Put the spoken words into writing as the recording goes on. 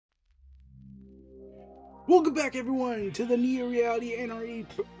Welcome back, everyone, to the Near Reality NRE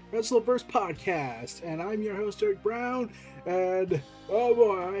Wrestlverse Podcast, and I'm your host, Eric Brown, and oh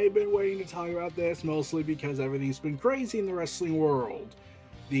boy, I've been waiting to talk about this, mostly because everything's been crazy in the wrestling world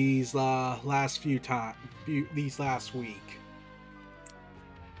these last week.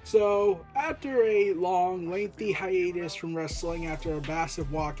 So, after a long, lengthy hiatus from wrestling, after a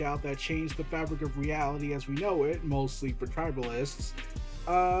massive walkout that changed the fabric of reality as we know it, mostly for tribalists,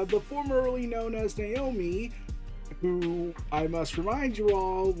 the formerly known as Naomi, who I must remind you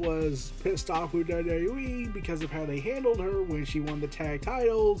all was pissed off with WWE because of how they handled her when she won the tag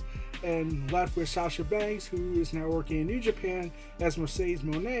titles and left with Sasha Banks, who is now working in New Japan as Mercedes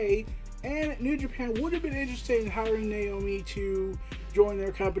Moné. And New Japan would have been interested in hiring Naomi to join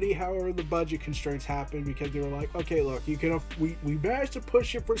their company, however the budget constraints happened because they were like, okay, look, we managed to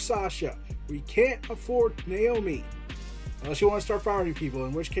push it for Sasha. We can't afford Naomi. Unless you want to start firing people,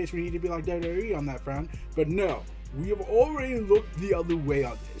 in which case we need to be like WWE on that front. But no, we have already looked the other way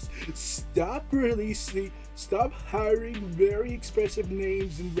on this. Stop hiring very expensive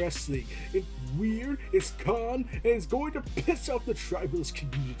names in wrestling. It's weird, it's con, and it's going to piss off the tribalist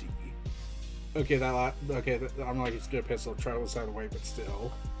community. Okay, I'm like, it's gonna piss off tribalists out of the way, but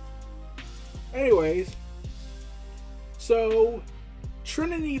still. Anyways, so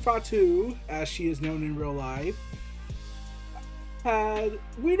Trinity Fatu, as she is known in real life,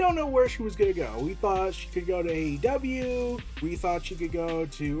 we don't know where she was going to go. We thought she could go to AEW, we thought she could go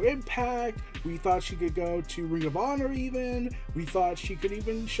to Impact, we thought she could go to Ring of Honor even, we thought she could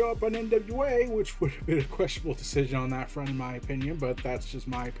even show up on NWA, which would have been a questionable decision on that front in my opinion, but that's just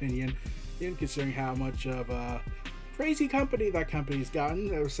my opinion, considering how much of a crazy company that company's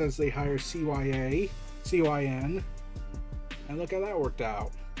gotten ever since they hired CYN, and look how that worked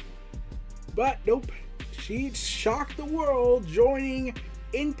out. But nope. She shocked the world joining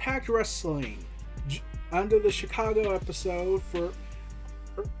Impact Wrestling under the Chicago episode for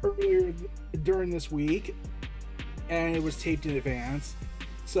earlier during this week, and it was taped in advance.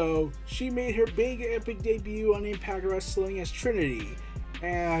 So she made her big epic debut on Impact Wrestling as Trinity,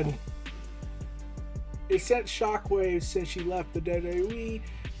 and it sent shockwaves since she left the WWE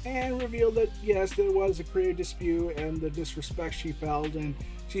and revealed that yes, there was a creative dispute and the disrespect she felt, and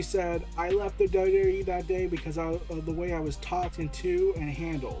she said, I left the WWE that day because of the way I was talked into and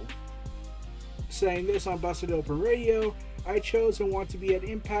handled. Saying this on Busted Open Radio, I chose and want to be at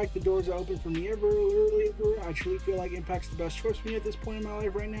Impact. The doors are open for me earlier. I truly feel like Impact's the best choice for me at this point in my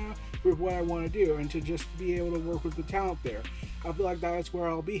life right now with what I want to do and to just be able to work with the talent there. I feel like that's where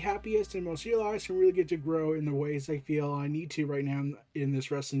I'll be happiest and most realized and really get to grow in the ways I feel I need to right now in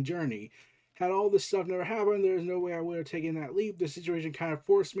this wrestling journey. Had all this stuff never happened, there's no way I would have taken that leap. The situation kind of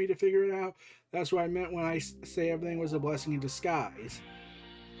forced me to figure it out. That's what I meant when I say everything was a blessing in disguise.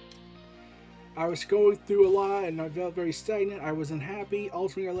 I was going through a lot and I felt very stagnant. I was unhappy.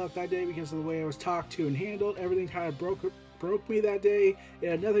 Ultimately, I left that day because of the way I was talked to and handled. Everything kind of broke me that day. It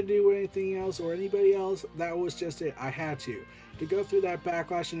had nothing to do with anything else or anybody else. That was just it. I had to go through that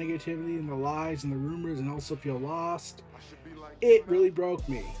backlash and negativity and the lies and the rumors and also feel lost. It really broke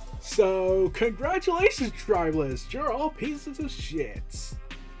me. So, congratulations, tribalists. You're all pieces of shit.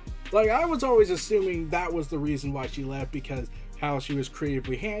 Like, I was always assuming that was the reason why she left, because how she was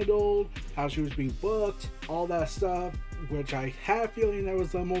creatively handled, how she was being booked, all that stuff, which I had a feeling that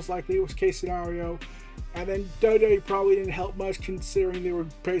was the most likely case scenario. And then WWE probably didn't help much considering they were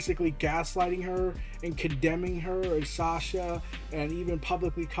basically gaslighting her and condemning her as Sasha and even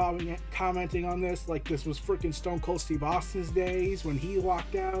publicly commenting on this like this was freaking Stone Cold Steve Austin's days when he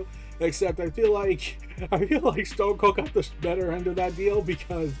walked out. Except I feel like Stone Cold got the better end of that deal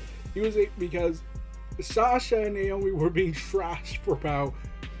because Sasha and Naomi were being trashed for about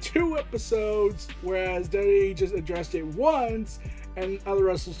 2 episodes, whereas WWE just addressed it once. And other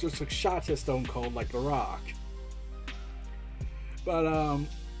wrestlers just took shots at Stone Cold like The Rock. But,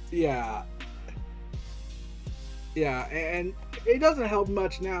 yeah, and it doesn't help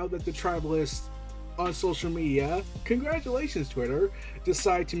much now that the tribalists on social media, congratulations Twitter,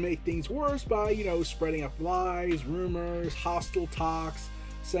 decide to make things worse by, spreading up lies, rumors, hostile talks,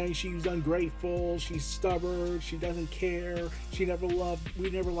 saying she's ungrateful, she's stubborn, she doesn't care, we never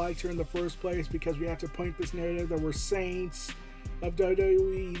liked her in the first place because we have to paint this narrative that we're saints of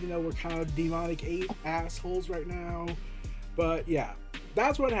WWE, even though we're kind of demonic assholes right now. But yeah,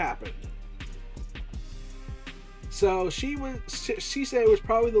 that's what happened. So she said it was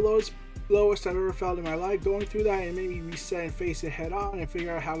probably the lowest I've ever felt in my life. Going through that, it made me reset and face it head on and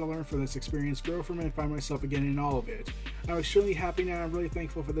figure out how to learn from this experience, grow from it, and find myself again in all of it. I'm extremely happy now. I'm really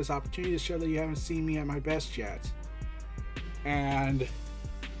thankful for this opportunity to show that you haven't seen me at my best yet. And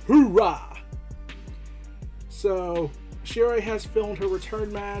hoorah! So, Shirai has filmed her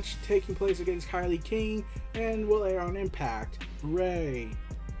return match taking place against Kylie King and will air on Impact. Hooray!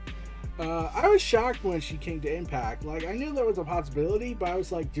 I was shocked when she came to Impact. Like, I knew there was a possibility, but I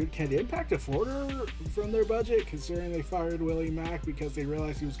was like, dude, can Impact afford her from their budget? Considering they fired Willie Mack because they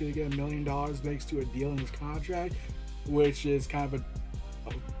realized he was going to get $1 million next to a deal in his contract, which is kind of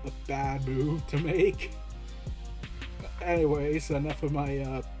a bad move to make. Anyways, enough of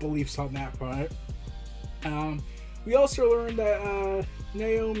my beliefs on that part. We also learned that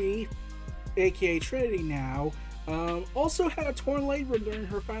Naomi, aka Trinity now, also had a torn labrum during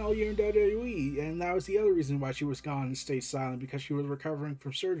her final year in WWE, and that was the other reason why she was gone and stayed silent, because she was recovering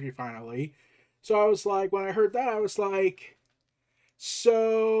from surgery finally. So I was like, when I heard that, I was like,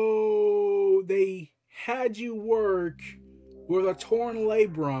 so they had you work with a torn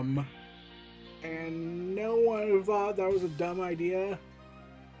labrum, and no one thought that was a dumb idea?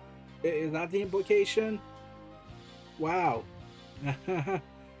 Is that the implication? Wow.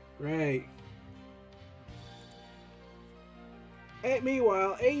 Right. And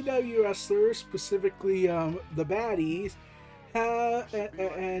meanwhile, AEW wrestlers, specifically the baddies,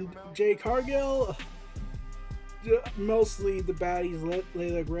 and Jay Cargill, mostly the baddies,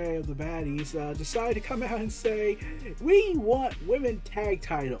 Layla Gray of the baddies, decided to come out and say, we want women tag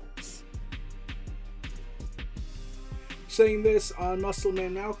titles. Saying this on Muscle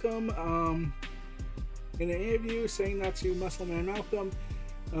Man Malcolm, in an interview, saying that to Muscle Man Malcolm,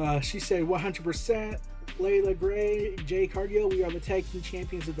 she said 100%, Layla Gray, Jay Cargill, we are the tag team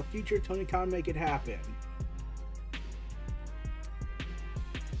champions of the future. Tony Khan, make it happen.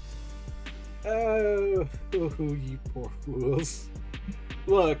 Oh, you poor fools.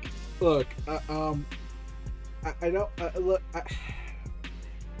 Look, I don't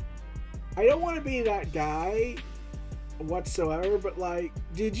want to be that guy whatsoever, but like,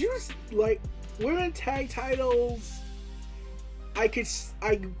 did you, like, women tag titles,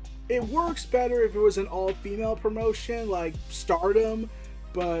 it works better if it was an all-female promotion like Stardom,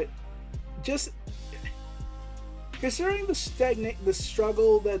 but just considering the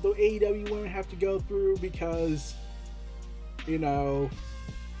struggle that the AEW women have to go through, because, you know,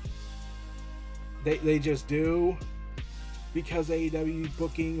 they just do, because AEW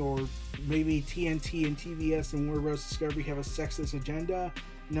booking, or maybe TNT and TBS and Warner Bros. Discovery have a sexist agenda.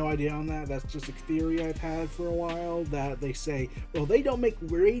 No idea on that. That's just a theory I've had for a while, that they say, well, they don't make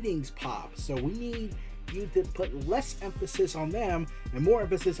ratings pop, so we need you to put less emphasis on them and more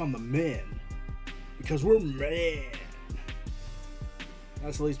emphasis on the men, because we're men.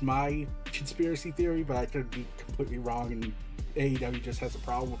 That's at least my conspiracy theory, but I could be completely wrong, and AEW just has a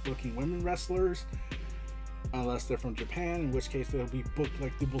problem with booking women wrestlers, unless they're from Japan, in which case they'll be booked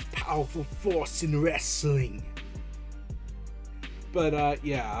like the most powerful force in wrestling. But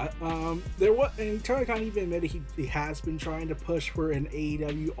yeah, there was, and Tony Khan even admitted he has been trying to push for an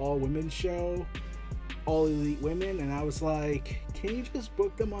AEW all women show, all elite women, and I was like, can you just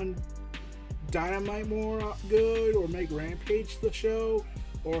book them on Dynamite more good, or make Rampage the show,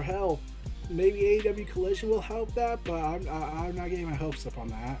 or hell, maybe AEW Collision will help that, but I'm not getting my hopes up on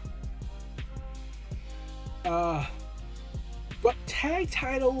that. But tag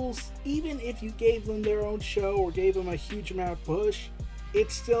titles, even if you gave them their own show or gave them a huge amount of push,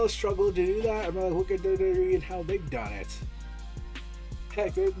 it's still a struggle to do that. I mean, look at WWE and how they've done it.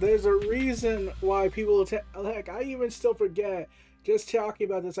 Heck, there's a reason why people... Heck, I even still forget. Just talking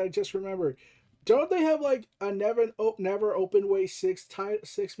about this, I just remembered. Don't they have like a never openweight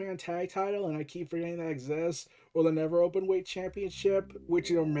six-man tag title, and I keep forgetting that exists? Or the never openweight championship,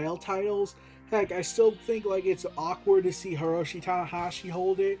 which are male titles? Heck, I still think like it's awkward to see Hiroshi Tanahashi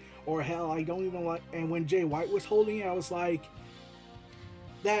hold it, or hell, I don't even like. And when Jay White was holding it, I was like,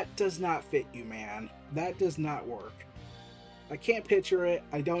 that does not fit you, man. That does not work. I can't picture it.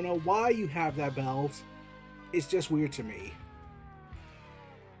 I don't know why you have that belt. It's just weird to me.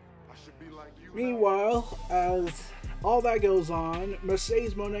 Meanwhile, as all that goes on,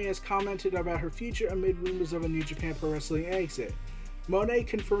 Mercedes Moné has commented about her future amid rumors of a New Japan Pro Wrestling exit. Moné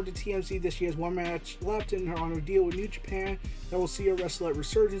confirmed to TMZ that she has one match left in her on her deal with New Japan that will see her wrestle at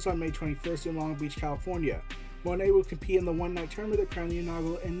Resurgence on May 21st in Long Beach, California. Moné will compete in the one-night tournament that crowned the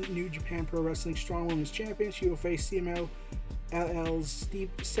inaugural New Japan Pro Wrestling Strong Women's Champion. She will face CMLL LL's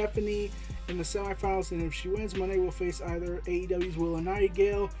Stephanie in the semifinals, and if she wins, Moné will face either AEW's Willow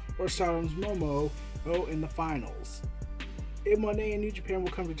Nightingale or Stardom's Momo in the finals. If Moné and New Japan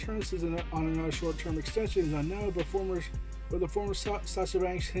will come to terms on another short-term extension is unknown, but the former Sasha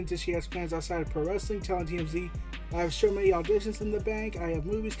Banks hinted she has plans outside of pro wrestling, telling TMZ, I have so many auditions in the bank, I have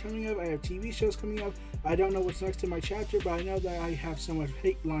movies coming up, I have TV shows coming up, I don't know what's next in my chapter, but I know that I have so much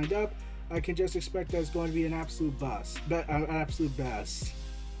hate lined up. I can just expect that it's going to be an absolute bust, an absolute best.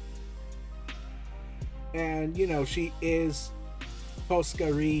 And you know, she is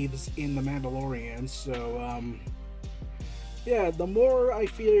Posca Reeves in The Mandalorian, so yeah. The more I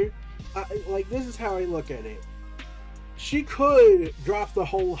feel, like, this is how I look at it. She could drop the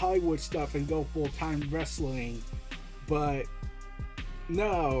whole Hollywood stuff and go full-time wrestling, but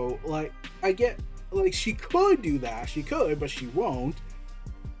no, like, I get, like, she could do that. She could, but she won't.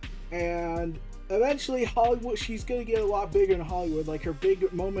 And eventually, Hollywood, she's gonna get a lot bigger in Hollywood. Like, her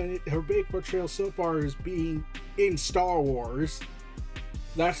big moment, her big portrayal so far is being in Star Wars.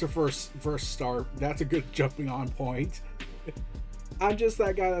 That's the first start. That's a good jumping on point. I'm just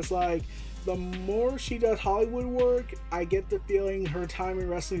that guy that's like, the more she does Hollywood work, I get the feeling her time in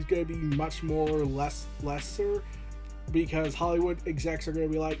wrestling is going to be much more lesser, because Hollywood execs are going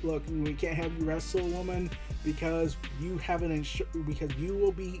to be like, look, we can't have you wrestle, woman, because you have because you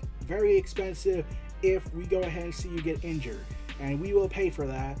will be very expensive if we go ahead and see you get injured, and we will pay for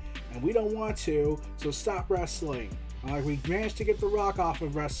that, and we don't want to, so stop wrestling. Like, we managed to get The Rock off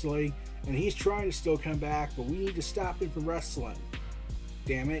of wrestling, and he's trying to still come back, but we need to stop him from wrestling.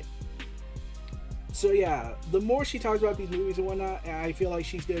 Damn it. So yeah, the more she talks about these movies and whatnot, I feel like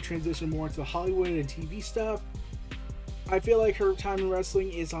she's going to transition more into Hollywood and TV stuff. I feel like her time in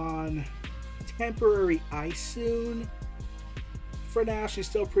wrestling is on temporary ice soon. For now, she's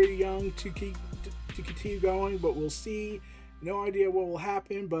still pretty young to continue going, but we'll see. No idea what will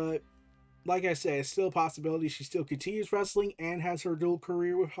happen, but like I said, it's still a possibility she still continues wrestling and has her dual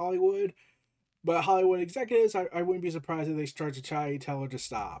career with Hollywood. But Hollywood executives, I wouldn't be surprised if they start to try to tell her to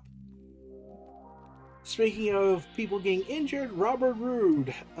stop. Speaking of people getting injured, Robert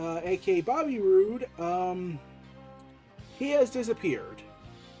Roode, aka Bobby Roode, he has disappeared.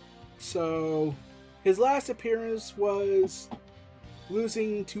 So, his last appearance was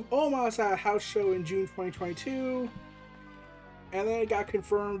losing to Omos at a house show in June 2022. And then it got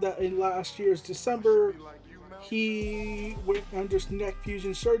confirmed that in last year's December, he went under neck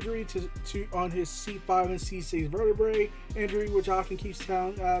fusion surgery on his C5 and C6 vertebrae injury, which often keeps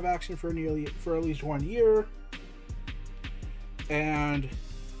talent out of action for at least 1 year. And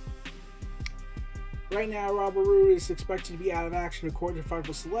right now, Robert Roode is expected to be out of action according to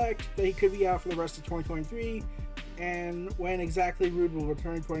Fightful Select, that he could be out for the rest of 2023, and when exactly Roode will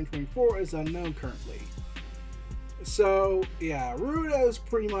return in 2024 is unknown currently. So yeah, Roode has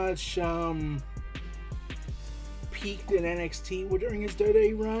pretty much peaked in NXT during his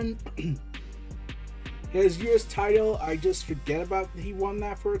WWE run. His US title, I just forget about that he won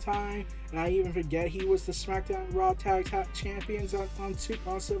that for a time, and I even forget he was the SmackDown Raw Tag Champions on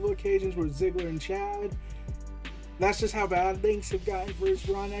several occasions with Ziggler and Chad. That's just how bad things have gotten for his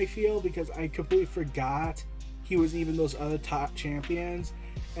run, I feel, because I completely forgot he was even those other top champions.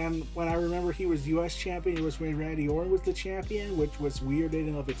 And when I remember he was US champion, it was when Randy Orton was the champion, which was weird in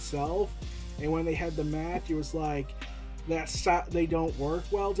and of itself. And when they had the match, it was like they don't work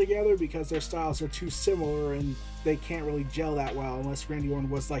well together because their styles are too similar and they can't really gel that well unless Randy Orton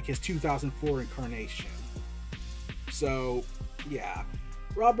was like his 2004 incarnation. So yeah,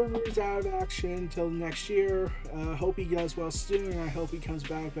 Robert Roode's out of action until next year. Hope he does well soon, and I hope he comes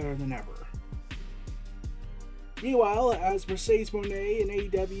back better than ever. Meanwhile, as Mercedes Moné and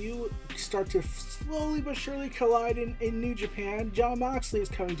AEW start to slowly but surely collide in New Japan, Jon Moxley is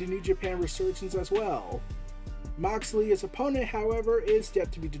coming to New Japan Resurgence as well. Moxley's opponent, however, is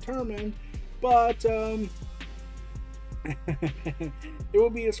yet to be determined, but it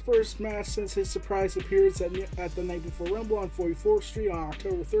will be his first match since his surprise appearance at the Night Before Rumble on 44th Street on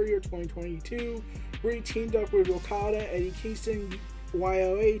October 30th, 2022, where he teamed up with Okada, Eddie Kingston,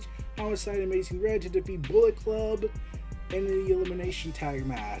 YOH, Homicide, and Amazing Red to defeat Bullet Club in the elimination tag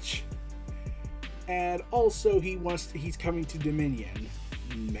match. And also he's coming to Dominion.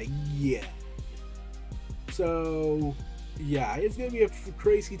 Yeah. So yeah, it's gonna be a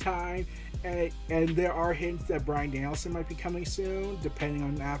crazy time, and there are hints that Bryan Danielson might be coming soon, depending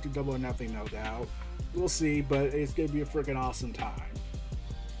on after Double or Nothing, no doubt. We'll see, but it's gonna be a freaking awesome time.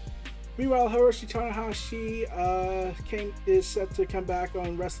 Meanwhile, Hiroshi Tanahashi is set to come back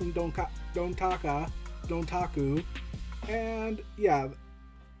on Wrestling Dontaku, and yeah,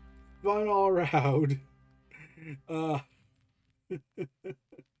 fun all around.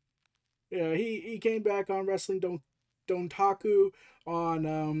 Yeah, he came back on Wrestling Dontaku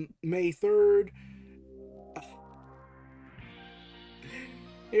on May 3rd.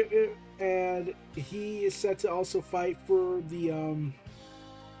 And he is set to also fight for the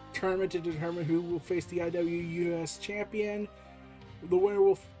tournament to determine who will face the AEW US Champion. The winner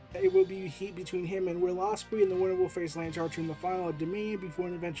will it will be heat between him and Will Ospreay, and the winner will face Lance Archer in the final at Dominion before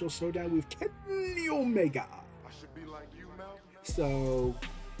an eventual showdown with Kenny Omega. So,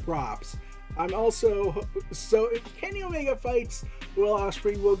 props. I'm also, so if Kenny Omega fights Will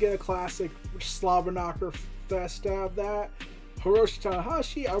Ospreay, we'll get a classic slobber knocker fest out of that. Hiroshi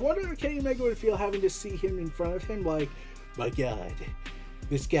Tanahashi, I wonder if Kenny Omega would feel having to see him in front of him, like, my God,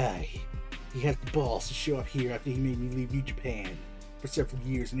 this guy, he has the balls to show up here after he made me leave New Japan for several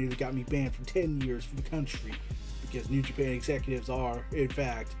years and nearly got me banned for 10 years from the country because New Japan executives are, in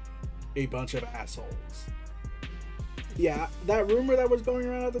fact, a bunch of assholes. Yeah, that rumor that was going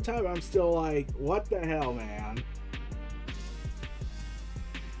around at the time, I'm still like, what the hell, man?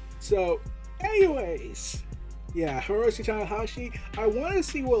 So, anyways, yeah, Hiroshi Tanahashi. I want to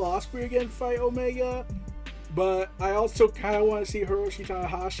see Will Ospreay again fight Omega, but I also kind of want to see Hiroshi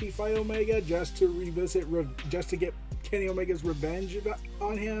Tanahashi fight Omega just to revisit, just to get Kenny Omega's revenge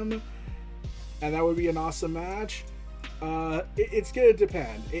on him, and that would be an awesome match. It's gonna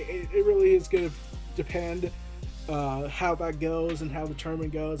depend. It really is gonna depend how that goes and how the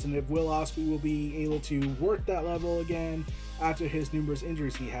tournament goes, and if Will Ospreay will be able to work that level again after his numerous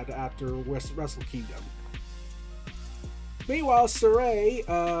injuries he had after Wrestle Kingdom. Meanwhile, Sarai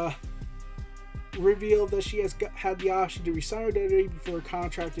revealed that she has had the option to resign with WWE before her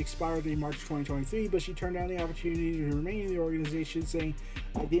contract expired in March 2023, but she turned down the opportunity to remain in the organization, saying,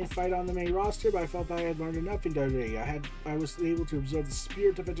 I didn't fight on the main roster, but I felt that I had learned enough in WWE. I was able to absorb the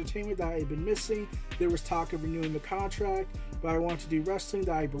spirit of entertainment that I had been missing. There was talk of renewing the contract, but I wanted to do wrestling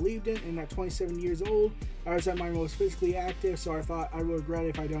that I believed in, and at 27 years old, I was at my most physically active, so I thought I would regret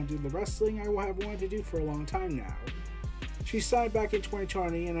if I don't do the wrestling I have wanted to do for a long time now. She signed back in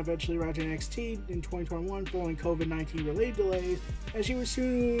 2020 and eventually arrived in NXT in 2021 following COVID-19 related delays, and she was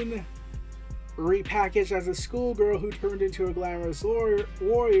soon repackaged as a schoolgirl who turned into a glamorous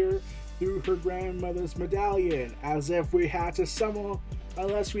warrior through her grandmother's medallion, as if we had to summon,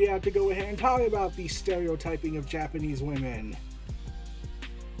 unless we had to go ahead and talk about the stereotyping of Japanese women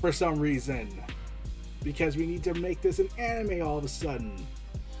for some reason, because we need to make this an anime all of a sudden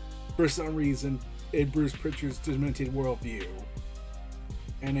for some reason in Bruce Pritchard's demented worldview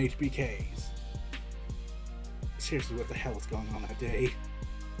and HBK's. Seriously, what the hell was going on that day?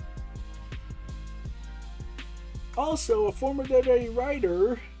 Also, a former WWE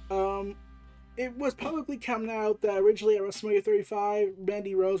writer, it was publicly coming out that originally at WrestleMania 35,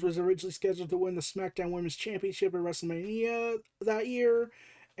 Mandy Rose was originally scheduled to win the SmackDown Women's Championship at WrestleMania that year,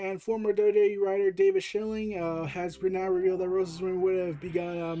 and former WWE writer David Schilling has now revealed that Rose's women would have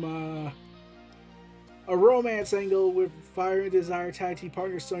begun a romance angle with Fire and Desire tag team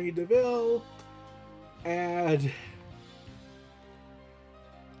partner Sonya Deville, and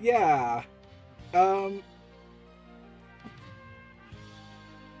yeah, so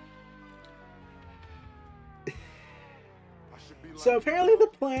apparently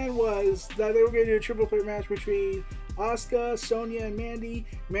the plan was that they were going to do a triple threat match between Asuka, Sonya, and Mandy.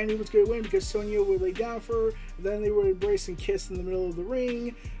 Mandy was going to win because Sonya would lay down for her. Then they would embrace and kiss in the middle of the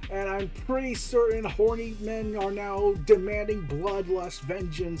ring. And I'm pretty certain horny men are now demanding bloodlust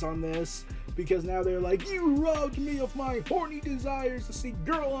vengeance on this, because now they're like, you robbed me of my horny desires to see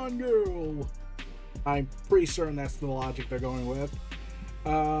girl on girl. I'm pretty certain that's the logic they're going with.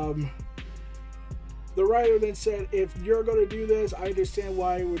 The writer then said, if you're going to do this, I understand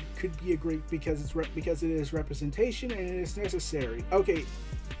why it could be a great, because it is representation and it is necessary. Okay,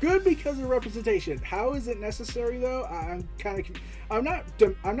 good because of representation. How is it necessary though? I'm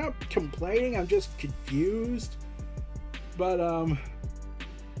not complaining. I'm just confused. But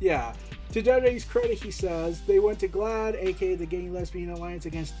yeah. To WWE's credit, he says, they went to GLAAD, aka the Gay Lesbian Alliance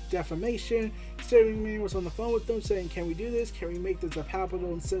Against Defamation. Stephanie McMahon was on the phone with them saying, can we do this? Can we make this a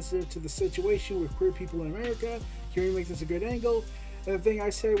palpable and sensitive to the situation with queer people in America? Can we make this a good angle?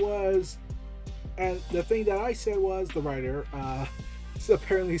 And the thing that I said was, the writer,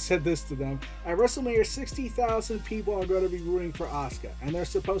 apparently said this to them, at WrestleMania 60,000 people are going to be rooting for Asuka, and they're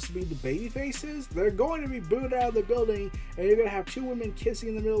supposed to be the baby faces. They're going to be booed out of the building, and you're going to have two women kissing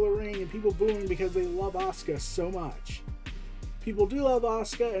in the middle of the ring and people booing because they love Asuka so much. People do love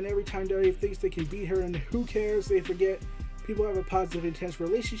Asuka, and every time WWE thinks they can beat her, and who cares, they forget people have a positive, intense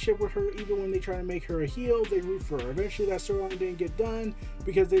relationship with her. Even when they try to make her a heel, they root for her. Eventually that storyline didn't get done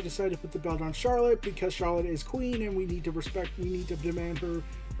because they decided to put the belt on Charlotte, because Charlotte is queen and we need to demand her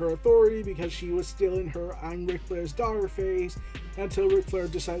authority, because she was still in her I'm Ric Flair's daughter phase, until Ric Flair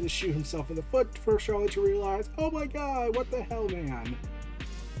decided to shoot himself in the foot for Charlotte to realize, oh my god, what the hell, man.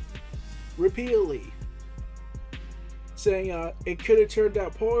 Repeatedly saying it could have turned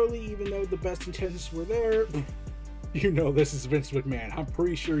out poorly even though the best intentions were there. you know this is Vince McMahon. I'm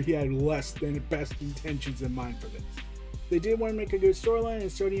pretty sure he had less than best intentions in mind for this. They did want to make a good storyline, and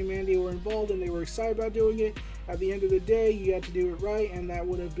Sony and Mandy were involved, and they were excited about doing it. At the end of the day, you had to do it right, and that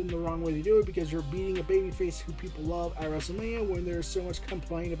would have been the wrong way to do it, because you're beating a babyface who people love at WrestleMania when there's so much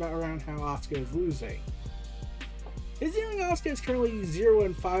complaint about around how Asuka is losing. Considering Asuka is currently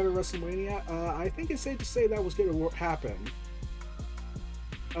 0-5 at WrestleMania, I think it's safe to say that was going to happen.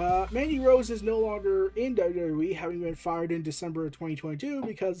 Mandy Rose is no longer in WWE, having been fired in December of 2022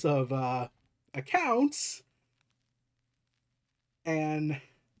 because of accounts. And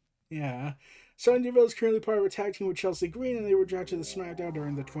yeah, Sonya Deville is currently part of a tag team with Chelsea Green, and they were drafted to SmackDown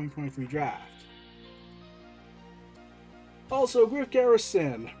during the 2023 draft. Also, Griff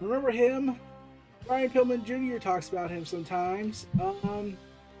Garrison, remember him? Brian Pillman Jr. talks about him sometimes.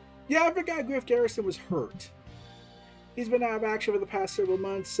 Yeah, I forgot Griff Garrison was hurt. He's been out of action for the past several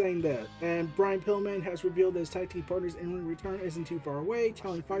months, saying that. And Brian Pillman has revealed that his tag team partner's in return isn't too far away,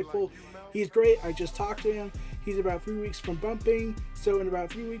 telling Fightful, "He's great, I just talked to him. He's about 3 weeks from bumping, so in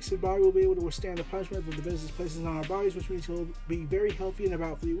about 3 weeks his body will be able to withstand the punishment that the business places on our bodies, which means he'll be very healthy in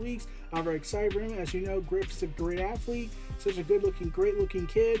about 3 weeks. I'm very excited for him. As you know, Griff's a great athlete, such a good-looking, great-looking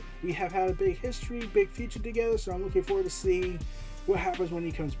kid. We have had a big history, big future together, so I'm looking forward to seeing what happens when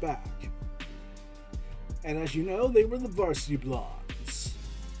he comes back." And as you know, they were the Varsity Blondes.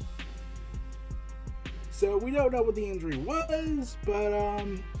 So we don't know what the injury was, but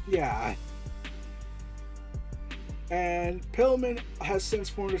yeah. And Pillman has since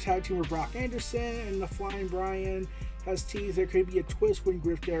formed a tag team with Brock Anderson, and the Flying Brian has teased there could be a twist when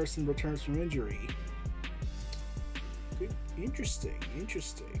Griff Garrison returns from injury. Interesting.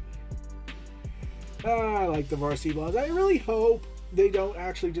 I like the Varsity Blondes. I really hope they don't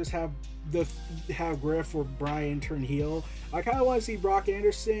actually just have Griff or Brian turn heel. I kind of want to see Brock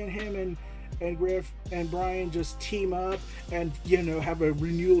Anderson, him and Griff and Brian just team up and, you know, have a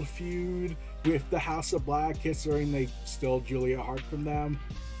renewed feud with the House of Black, considering they stole Julia Hart from them.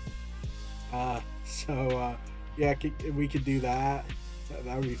 Yeah, we could do that.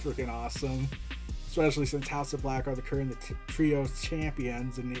 That would be freaking awesome. Especially since House of Black are the current trio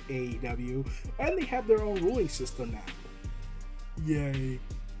champions in the AEW, and they have their own ruling system now. Yay.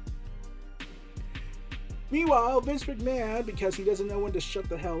 Meanwhile, Vince McMahon, because he doesn't know when to shut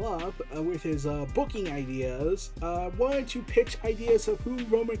the hell up with his booking ideas, wanted to pitch ideas of who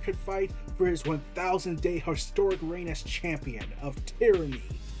Roman could fight for his 1,000-day historic reign as champion of Tyranny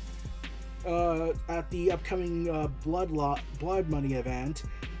at the upcoming Blood Money event.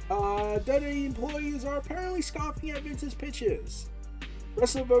 WWE employees are apparently scoffing at Vince's pitches.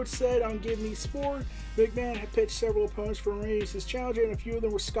 WrestleVote said on Give Me Sport, McMahon had pitched several opponents for Reigns as his challenger, and a few of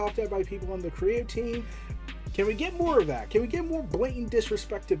them were scoffed at by people on the creative team. Can we get more of that? Can we get more blatant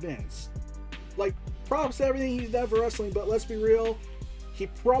disrespect to Vince? Like, props to everything he's done for wrestling, but let's be real, he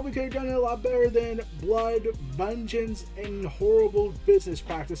probably could have done it a lot better than blood, vengeance, and horrible business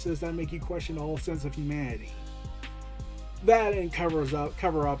practices that make you question the whole sense of humanity. That and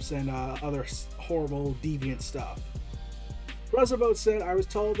cover-ups and other horrible, deviant stuff. WrestleVote said, I was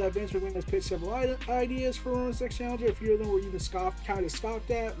told that Vince McMahon has pitched several ideas for Roman's next challenger. A few of them were even kind of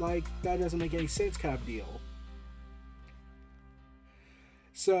scoffed at, like, that doesn't make any sense kind of deal.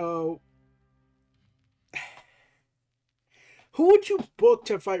 So, who would you book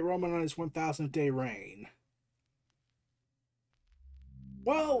to fight Roman on his 1,000th day reign?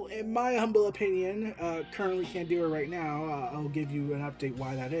 Well, in my humble opinion, currently can't do it right now. I'll give you an update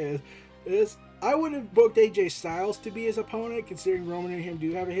why that is I would have booked AJ Styles to be his opponent, considering Roman and him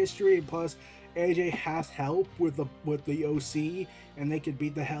do have a history, and plus AJ has help with the OC, and they could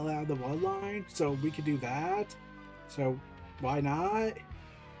beat the hell out of the Bloodline, so we could do that. So why not?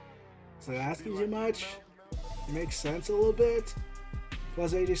 Is that asking too much? It makes sense a little bit.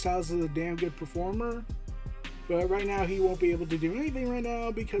 Plus AJ Styles is a damn good performer, but right now he won't be able to do anything right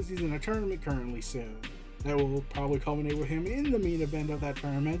now because he's in a tournament currently soon. That will probably culminate with him in the main event of that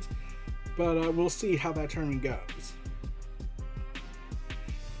tournament. But we'll see how that tournament goes.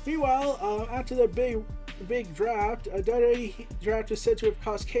 Meanwhile, after the big draft, a WWE draft is said to have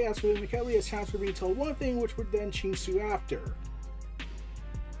caused chaos within the company, as talents were being told one thing, which would then change soon after.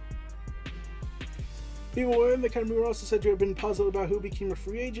 People within the company were also said to have been puzzled about who became a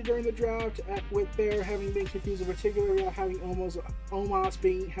free agent during the draft, with there having been confused in particular about having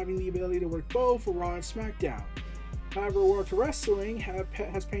Omos having the ability to work both for Raw and SmackDown. However, World Wrestling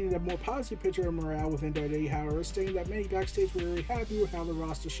has painted a more positive picture of morale within WWE, however, stating that many backstage were very happy with how the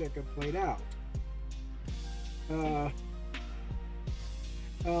roster shakeup played out.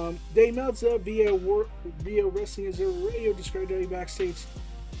 Dave Meltzer via Wrestling Observer Radio described WWE backstage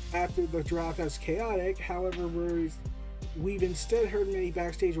after the draft as chaotic. However, we've instead heard many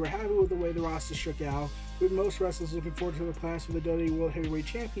backstage were happy with the way the roster shook out, with most wrestlers looking forward to the plans for the WWE World Heavyweight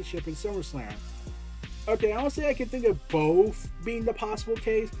Championship in SummerSlam. Okay, honestly, I can think of both being the possible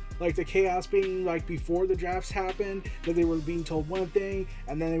case. Like the chaos being like before the drafts happened, that they were being told one thing,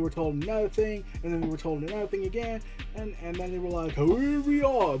 and then they were told another thing, and then they were told another thing again, and then they were like, oh, here we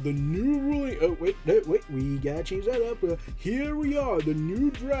are, the new ruling. Oh, wait, we gotta change that up. Here we are, the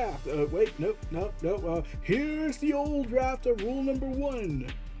new draft. Nope. Here's the old draft of rule number 1.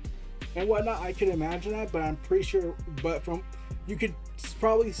 And whatnot, I can imagine that, but I'm pretty sure, you could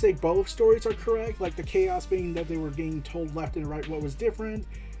probably say both stories are correct, like the chaos being that they were getting told left and right what was different,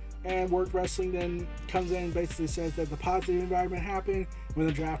 and Worked Wrestling then comes in and basically says that the positive environment happened when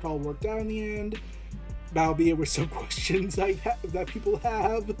the draft all worked out in the end, albeit with some questions that people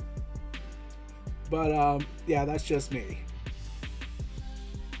have. But yeah, that's just me.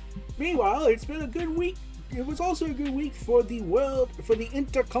 Meanwhile, it's been a good week. It was also a good week for the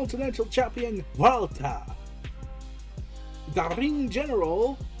Intercontinental Champion Walter. The Ring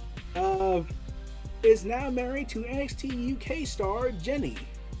General is now married to NXT UK star Jenny.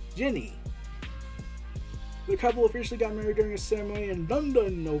 The couple officially got married during a ceremony in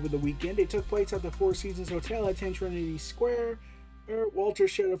London over the weekend. It took place at the Four Seasons Hotel at 10 Trinity Square. Walter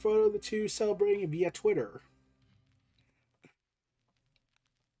shared a photo of the two celebrating via Twitter.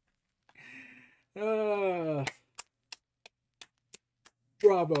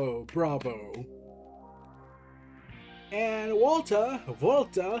 Bravo. And Walter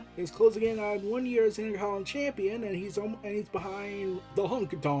is closing in on 1 year as Intercontinental Champion, and he's behind the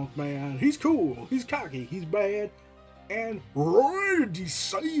Honky Tonk Man. He's cool, he's cocky, he's bad, and ready to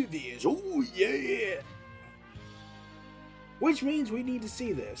say this. Oh yeah! Which means we need to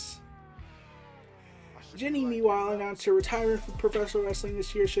see this. Jenny, meanwhile, announced her retirement from professional wrestling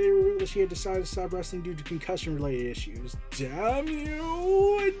this year. She revealed that she had decided to stop wrestling due to concussion-related issues. Damn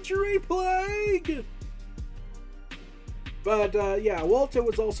you, injury plague! But yeah, Walter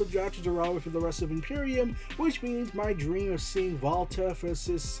was also drafted to Raw for the rest of Imperium, which means my dream of seeing Walter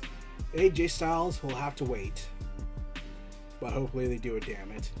versus AJ Styles will have to wait. But hopefully they do it,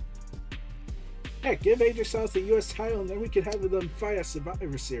 damn it. Heck, give AJ Styles the US title and then we could have them fight at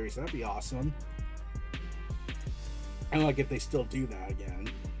Survivor Series. That'd be awesome. I like if they still do that again.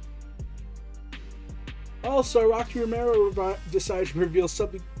 Also, Rocky Romero decided to reveal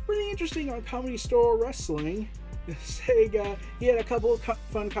something pretty interesting on Comedy Store Wrestling, saying he had a couple of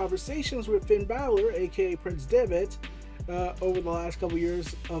fun conversations with Finn Balor, aka Prince Devitt, over the last couple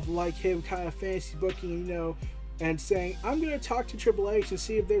years of like him kind of fantasy booking, and saying, I'm going to talk to Triple H and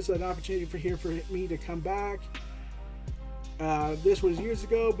see if there's an opportunity for me to come back. This was years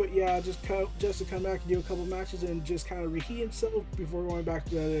ago, but yeah, just to come back and do a couple matches and just kind of reheat himself before going back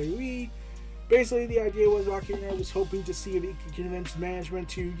to WWE. Basically, the idea was Rocky Romero was hoping to see if he could convince management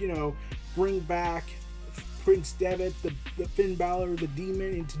to, bring back Prince Devitt, the Finn Balor, the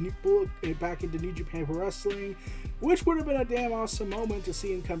Demon, back into New Japan Pro Wrestling, which would have been a damn awesome moment to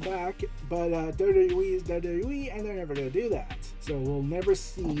see him come back. But WWE is WWE, and they're never going to do that. So we'll never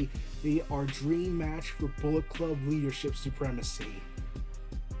see our dream match for Bullet Club leadership supremacy.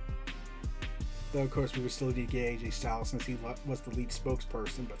 Though, of course, we would still need to get AJ Styles since he was the lead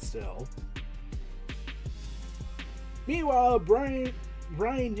spokesperson, but still. Meanwhile, Brian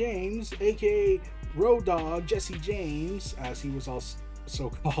James, aka Road Dogg, Jesse James, as he was also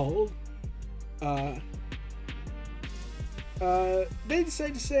called, they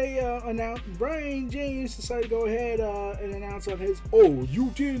decided to say, Brian James decided to go ahead and announce on his, oh,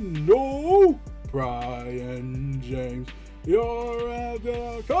 you didn't know? Brian James, you're at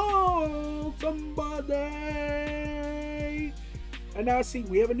the call somebody. And now, see,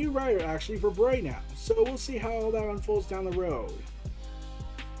 we have a new writer, actually, for Bray now. So we'll see how all that unfolds down the road.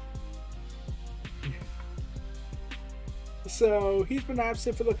 So he's been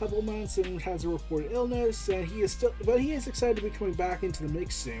absent for a couple of months and has a reported illness, and he is excited to be coming back into the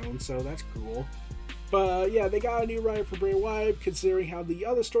mix soon, so that's cool. But yeah, they got a new writer for Bray Wyatt, considering how the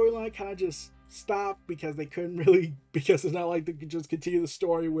other storyline kind of just stopped because they couldn't really, because it's not like they could just continue the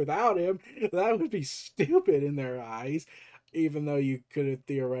story without him. That would be stupid in their eyes, even though you could have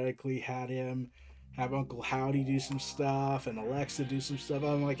theoretically had him have Uncle Howdy do some stuff and Alexa do some stuff.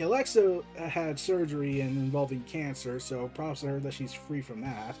 Like, Alexa had surgery and involving cancer, so props to her that she's free from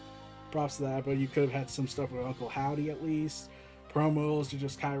that. Props to that, but you could have had some stuff with Uncle Howdy at least. Promos to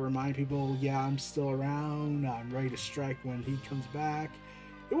just kind of remind people, yeah, I'm still around, I'm ready to strike when he comes back.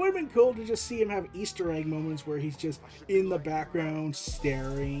 It would have been cool to just see him have Easter egg moments where he's just in the background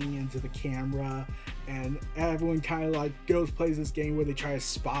staring into the camera and everyone kind of like plays this game where they try to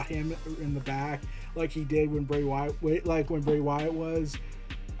spot him in the back, like he did when Bray Wyatt was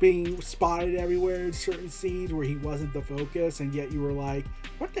being spotted everywhere in certain scenes where he wasn't the focus, and yet you were like,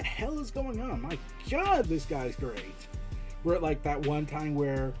 what the hell is going on? My God, this guy's great. We're at like that one time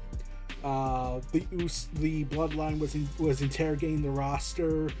where the Bloodline was interrogating the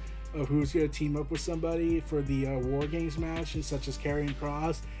roster of who's going to team up with somebody for the War Games match, such as Karrion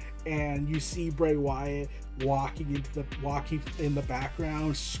Kross, and you see Bray Wyatt walking in the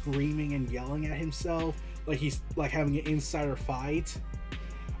background, screaming and yelling at himself like he's like having an insider fight.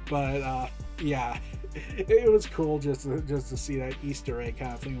 But yeah, it was cool just to see that Easter egg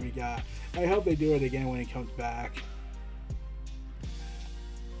kind of thing we got. I hope they do it again when he comes back.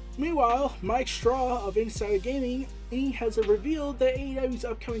 Meanwhile, Mike Straw of Insider Gaming has revealed that AEW's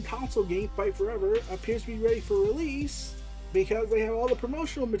upcoming console game, Fight Forever, appears to be ready for release because they have all the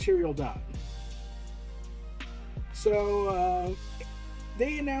promotional material done. So,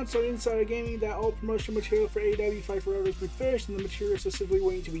 they announced on Insider Gaming that all promotional material for AEW Fight Forever has been finished and the material is simply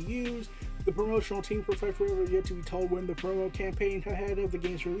waiting to be used. The promotional team for Fight Forever is yet to be told when the promo campaign ahead of the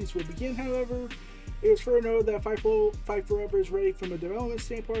game's release will begin, however. It was further noted that Fight Forever is ready from a development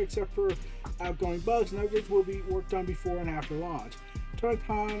standpoint, except for outgoing bugs and updates will be worked on before and after launch. Tony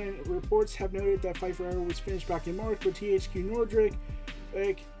Khan and reports have noted that Fight Forever was finished back in March, but THQ Nordic,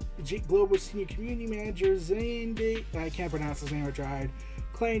 Global Senior Community Manager Zandi, I can't pronounce his name, I tried,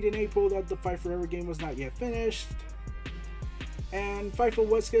 claimed in April that the Fight Forever game was not yet finished. And Fightful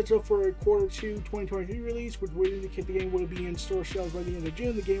was scheduled for a Q2 2023 release, which would indicate the game will be in store shelves by the end of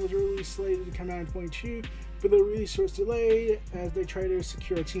June. The game was originally slated to come out in 2022, but the release was delayed as they try to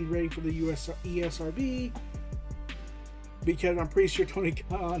secure a team ready for the ESRB. Because I'm pretty sure Tony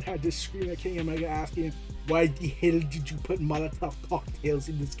Khan had to scream at Kenny Omega asking, why the hell did you put Molotov cocktails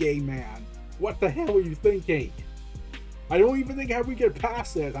in this game, man? What the hell were you thinking? I don't even think how we get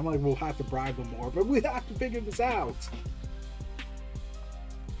past it. I'm like, we'll have to bribe them more, but we have to figure this out.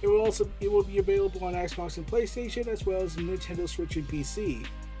 It will be available on Xbox and PlayStation, as well as Nintendo Switch and PC.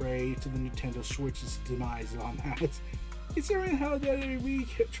 Pray to the Nintendo Switch's demise on that. Considering how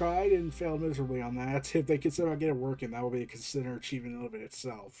WWE tried and failed miserably on that, if they could somehow get it working, that would be a considered achievement of it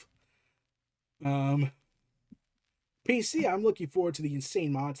itself. PC, I'm looking forward to the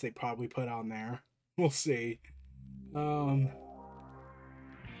insane mods they probably put on there. We'll see.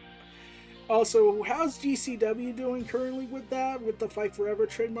 Also, how's GCW doing currently with that, with the Fight Forever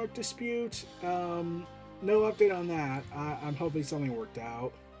trademark dispute? No update on that. I'm hoping something worked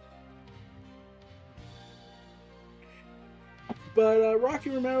out. But Rocky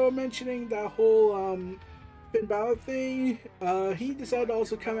Romero mentioning that whole Finn Balor thing, he decided to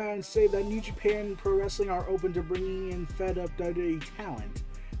also come out and say that New Japan Pro Wrestling are open to bringing in fed-up WWE talent.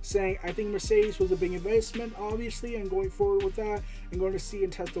 Saying, I think Mercedes was a big investment, obviously, and going forward with that, and going to see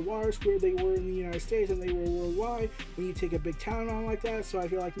and test the waters where they were in the United States and they were worldwide when you take a big town on like that. So I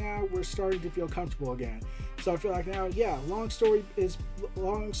feel like now we're starting to feel comfortable again. So I feel like now, yeah, long story is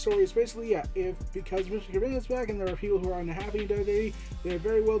basically, yeah, because Mr. Kevin is back and there are people who are unhappy in WWE, there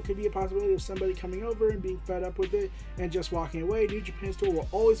very well could be a possibility of somebody coming over and being fed up with it and just walking away. New Japan store will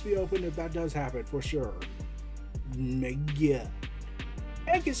always be open if that does happen, for sure. Yeah.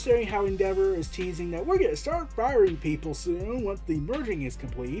 And considering how Endeavor is teasing that we're going to start firing people soon once the merging is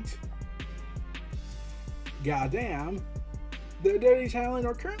complete, goddamn, the WWE talent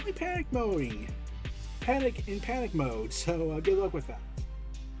are currently panic mode, so good luck with that.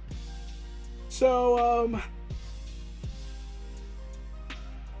 So,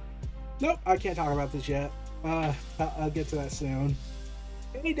 nope, I can't talk about this yet. I'll get to that soon.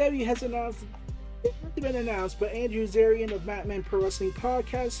 AEW has announced, it's not been announced, but Andrew Zarian of Madman Pro Wrestling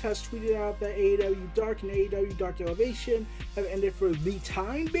Podcast has tweeted out that AEW Dark and AEW Dark Elevation have ended for the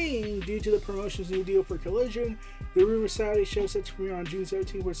time being due to the promotion's new deal for Collision. The Rumor Saturday show set to premiere on June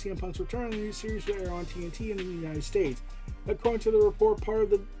 17th, where CM Punk's return on the new series will air on TNT in the United States. According to the report,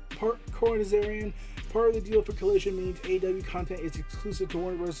 according to Zarian, part of the deal for Collision means AEW content is exclusive to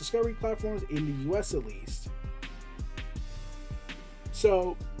Warner Bros. Discovery platforms in the US at least.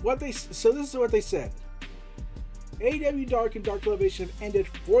 So this is what they said. AEW Dark and Dark Elevation have ended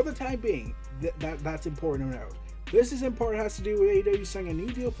for the time being. That's important to note. This is in part has to do with AEW signing a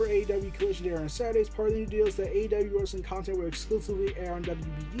new deal for AEW Collision to air on Saturdays. Part of the new deal is that AEW wrestling content will exclusively air on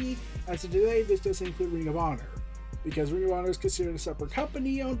WBD. As of today, this doesn't include Ring of Honor, because Ring of Honor is considered a separate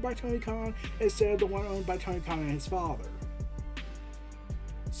company owned by Tony Khan instead of the one owned by Tony Khan and his father.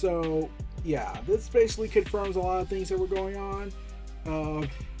 So yeah, this basically confirms a lot of things that were going on.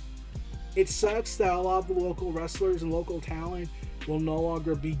 It sucks that a lot of the local wrestlers and local talent will no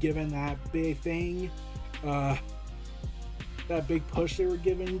longer be given that big thing that big push they were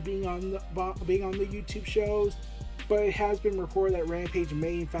giving being on the YouTube shows, but it has been reported that Rampage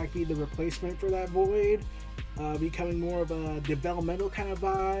may in fact be the replacement for that void, becoming more of a developmental kind of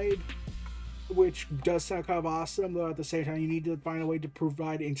vibe, which does sound kind of awesome, though at the same time you need to find a way to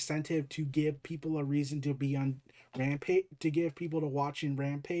provide incentive to give people a reason to be on Rampage, to give people to watching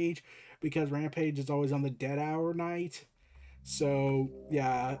Rampage, because Rampage is always on the dead hour night. So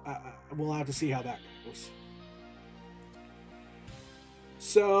yeah, we'll have to see how that goes.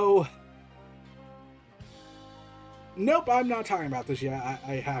 So nope, I'm not talking about this yet.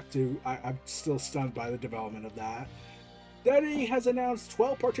 I'm still stunned by the development of that. WWE has announced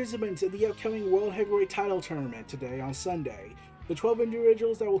 12 participants in the upcoming World Heavyweight Title Tournament today on Sunday. The 12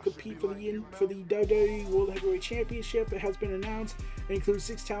 individuals that will compete for the WWE World Heavyweight Championship has been announced and includes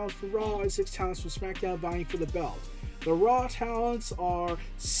 6 talents from Raw and 6 talents from SmackDown vying for the belt. The Raw talents are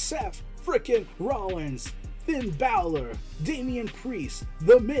Seth frickin' Rollins, Finn Balor, Damian Priest,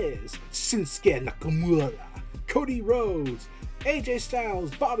 The Miz, Shinsuke Nakamura, Cody Rhodes, AJ Styles,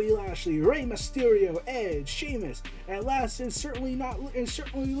 Bobby Lashley, Rey Mysterio, Edge, Sheamus, and last and certainly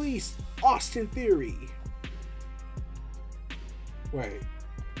least, Austin Theory. Wait.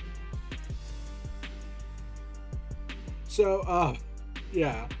 So,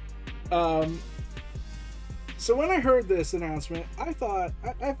 yeah. So when I heard this announcement,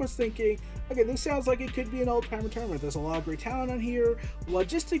 I was thinking, okay, this sounds like it could be an old-timer tournament. There's a lot of great talent on here.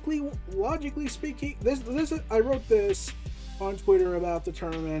 Logically speaking, I wrote this on Twitter about the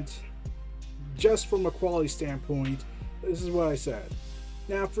tournament just from a quality standpoint. This is what I said.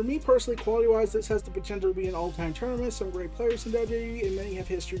 Now, for me personally, quality-wise, this has the potential to be an all-time tournament. Some great players in WWE, and many have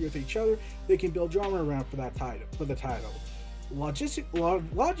history with each other. They can build drama around for the title.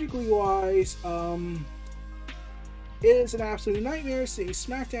 Logically wise, it is an absolute nightmare seeing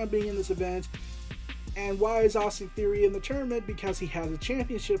SmackDown being in this event. And why is Austin Theory in the tournament? Because he has a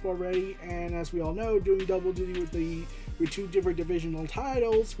championship already, and as we all know, doing double duty with 2 different divisional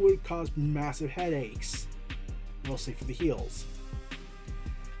titles would cause massive headaches, mostly for the heels.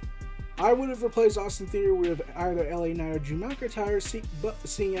 I would have replaced Austin Theory with either LA Knight or Drew McIntyre,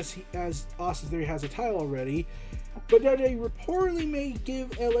 seeing as Austin Theory has a title already. But they reportedly may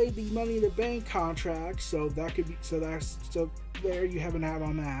give LA the Money in the Bank contract, so there you have an ad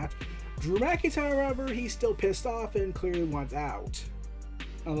on that. Drew McIntyre, however, he's still pissed off and clearly wants out,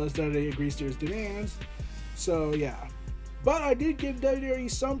 unless WWE agrees to his demands. So yeah, but I did give WWE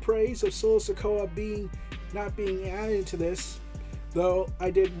some praise of Solo Sikoa not being added into this. Though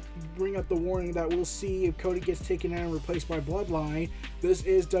I did bring up the warning that we'll see if Cody gets taken out and replaced by Bloodline. This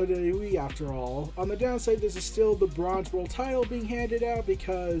is WWE after all. On the downside, this is still the Bronze World title being handed out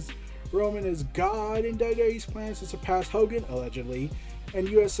because Roman is God in WWE's plans to surpass Hogan, allegedly. And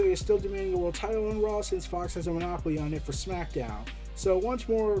USA is still demanding a world title on Raw since Fox has a monopoly on it for SmackDown. So once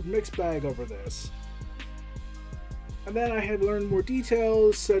more, mixed bag over this. And then I had learned more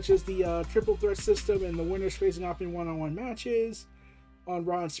details, such as the triple threat system and the winners facing off in one-on-one matches on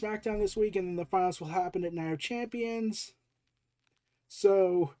Raw and SmackDown this week, and then the finals will happen at Night of Champions.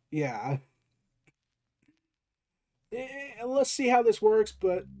 So, yeah. Let's see how this works,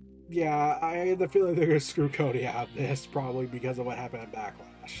 but yeah, I have the feeling they're going to screw Cody out of this, probably because of what happened at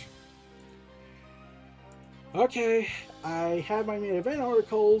Backlash. Okay, I have my main event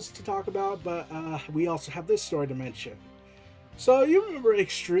articles to talk about, but we also have this story to mention. So, you remember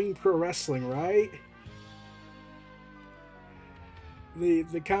Xtreme Pro Wrestling, right?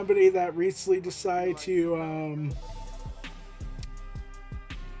 The company that recently decided to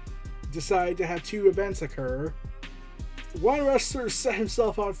have 2 events occur. One wrestler set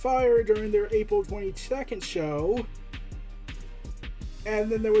himself on fire during their April 22nd show, and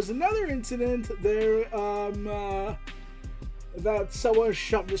then there was another incident there that someone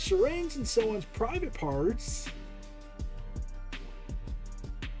shoved a syringe in someone's private parts.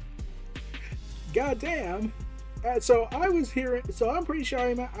 Goddamn. So I was hearing, so I'm pretty sure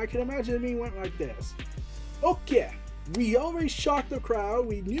I can imagine the meme went like this. Okay, we already shocked the crowd,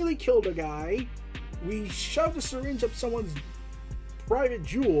 we nearly killed a guy, we shoved a syringe up someone's private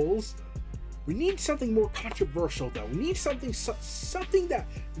jewels. We need something more controversial though. We need something that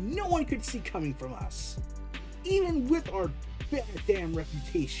no one could see coming from us, even with our damn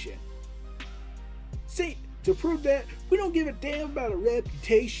reputation. See, to prove that we don't give a damn about a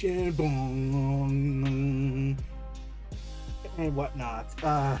reputation, and whatnot.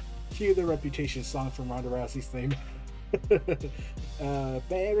 Cue the Reputation song from Ronda Rousey's theme.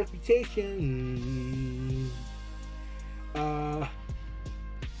 Bad reputation.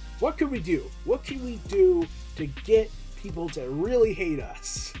 What could we do? What can we do to get people to really hate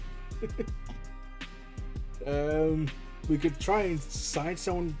us? We could try and sign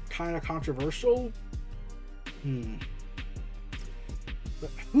someone kind of controversial. But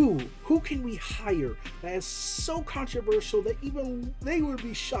who can we hire that is so controversial that even they would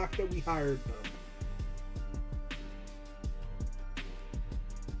be shocked that we hired them?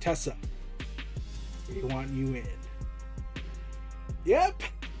 Tessa, we want you in. Yep,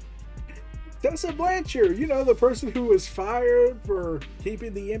 Tessa Blanchard, you know, the person who was fired for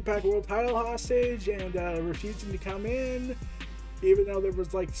keeping the Impact World title hostage and refusing to come in, even though there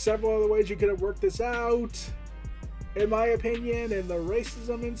was like several other ways you could have worked this out, in my opinion, and the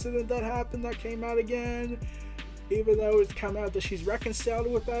racism incident that happened that came out again, even though it's come out that she's reconciled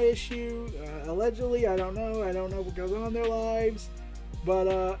with that issue, allegedly, I don't know what goes on in their lives, but,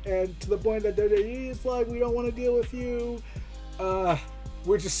 and to the point that WWE is like, we don't want to deal with you,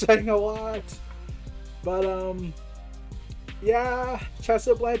 we're just saying a lot, but, yeah,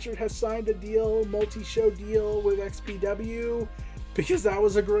 Tessa Blanchard has signed a deal, multi-show deal with XPW, because that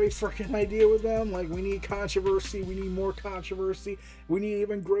was a great freaking idea with them. Like, we need controversy, we need more controversy, we need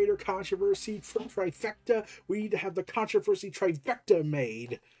even greater controversy for trifecta, we need to have the controversy trifecta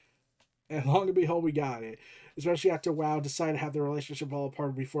made, and long and behold, we got it. Especially after WoW decided to have their relationship fall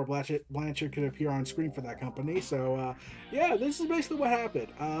apart before Blanchard could appear on screen for that company. So, yeah, this is basically what happened.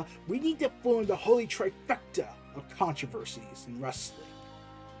 We need to form the holy trifecta of controversies in wrestling.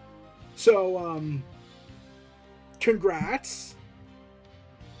 So, congrats.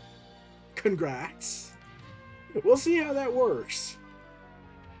 Congrats. We'll see how that works.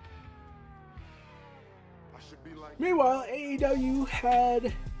 Meanwhile, AEW's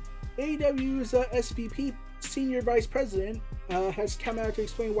SVP Senior Vice President has come out to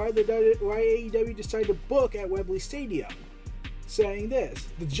explain why AEW decided to book at Wembley Stadium, saying this: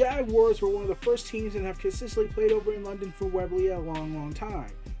 the Jaguars were one of the first teams and have consistently played over in London for Wembley a long time.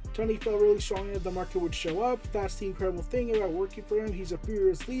 Tony felt really strongly that the market would show up. That's the incredible thing about working for him. He's a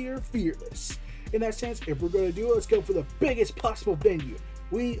fearless leader, fearless. In that sense, if we're going to do it, let's go for the biggest possible venue.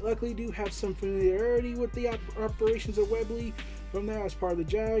 We luckily do have some familiarity with the operations of Wembley. From there, as part of the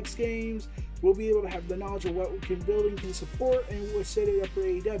Jags games, we'll be able to have the knowledge of what building can support, and we'll set it up for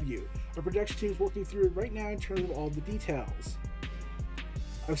AEW. Our production team is working through it right now in terms of all the details.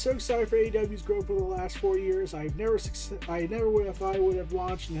 I'm so excited for AEW's growth for the last 4 years. I never would have thought it would have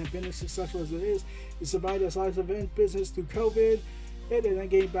launched and have been as successful as it is. It survived as live event business through COVID, and then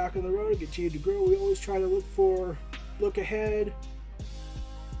getting back on the road and continue to grow. We always try to look ahead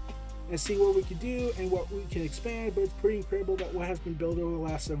and see what we can do and what we can expand, but it's pretty incredible that what has been built over the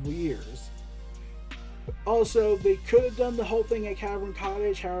last several years. Also, they could have done the whole thing at Cavern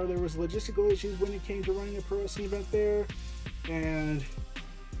Cottage, however, there was logistical issues when it came to running a pro wrestling event there, and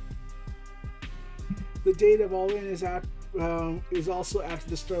the date of All In is also after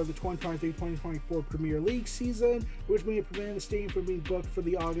the start of the 2023-2024 Premier League season, which may have prevented the stadium from being booked for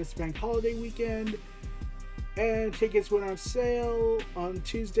the August bank holiday weekend. And tickets went on sale on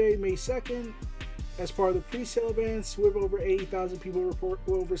Tuesday, May 2nd, as part of the pre-sale events, with over 80,000 people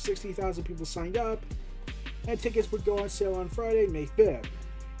over 60,000 people signed up, and tickets would go on sale on Friday, May 5th.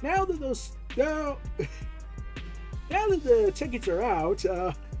 Now that the tickets are out,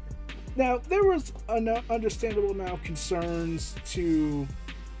 now there was an understandable amount of concerns to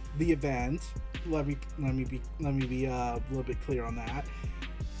the event. Let me be a little bit clear on that.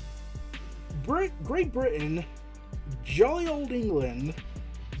 Great Britain, jolly old England,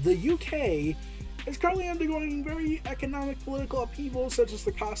 the UK is currently undergoing very economic political upheaval, such as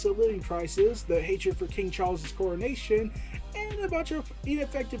the cost of living crisis, the hatred for King Charles's coronation, and a bunch of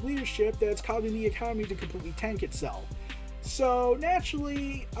ineffective leadership that's causing the economy to completely tank itself. So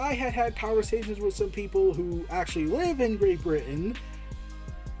naturally, I had conversations with some people who actually live in Great Britain,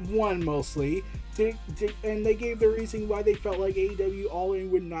 one mostly, and they gave their reason why they felt like AEW All In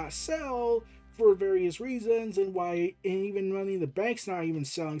would not sell for various reasons, and why even Money in the Bank's not even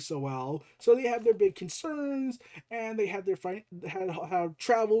selling so well. So they have their big concerns, and they had how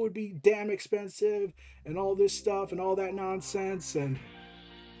travel would be damn expensive, and all this stuff, and all that nonsense, and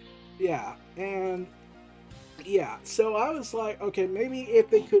yeah, so I was like, okay, maybe if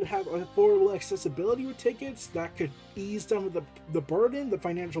they could have affordable accessibility with tickets, that could ease some of the burden, the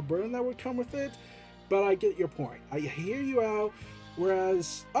financial burden that would come with it. But I get your point. I hear you out.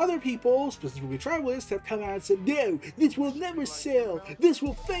 Whereas other people, specifically tribalists, have come out and said, no, this will never sell. This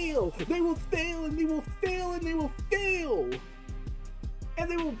will fail. They will fail, and they will fail, and they will fail. And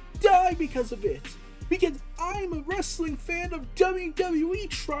they will die because of it. Because I'm a wrestling fan of WWE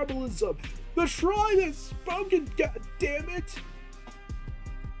tribalism. The tribe has spoken, goddammit!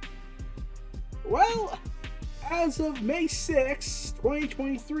 Well, as of May 6,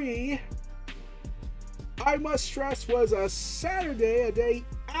 2023, I must stress, was a Saturday, a day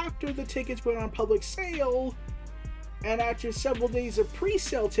after the tickets went on public sale, and after several days of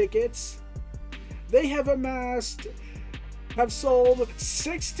pre-sale tickets, they have sold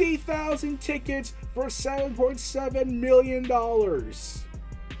 60,000 tickets for $7.7 million.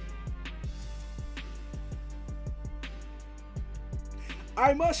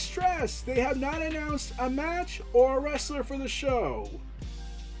 I must stress, they have not announced a match or a wrestler for the show.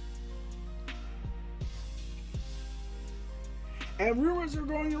 And rumors are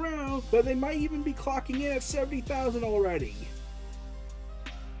going around that they might even be clocking in at 70,000 already.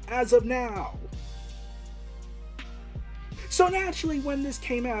 As of now. So naturally, when this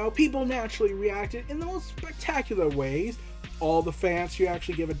came out, people naturally reacted in the most spectacular ways. All the fans who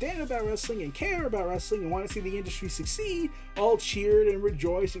actually give a damn about wrestling and care about wrestling and want to see the industry succeed all cheered and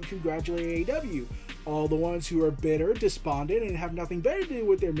rejoiced and congratulated AEW. All the ones who are bitter, despondent, and have nothing better to do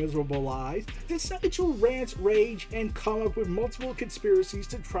with their miserable lives decided to rant, rage, and come up with multiple conspiracies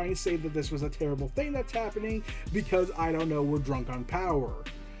to try and say that this was a terrible thing that's happening because, I don't know, we're drunk on power.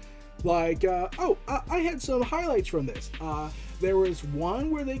 Like, I had some highlights from this. There was one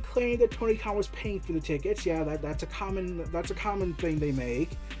where they claimed that Tony Khan was paying for the tickets. Yeah, that's a common thing they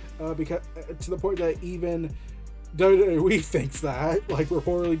make, because to the point that even WWE thinks that. Like,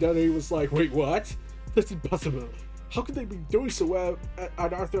 reportedly WWE was like, wait, what? That's impossible. How could they be doing so well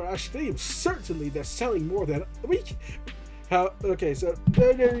at Arthur Ashe Stadium? Certainly, they're selling more than we. Okay, so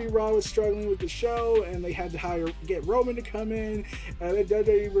WWE Raw was struggling with the show, and they had to get Roman to come in, and then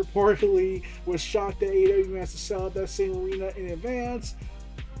WWE reportedly was shocked that AEW managed to sell out that same arena in advance,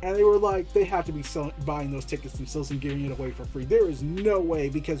 and they were like, they have to be buying those tickets themselves and giving it away for free. There is no way,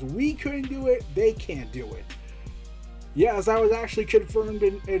 because we couldn't do it, they can't do it. Yes, that was actually confirmed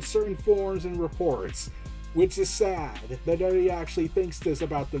in certain forums and reports, which is sad that WWE actually thinks this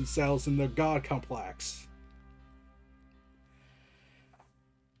about themselves and their God complex.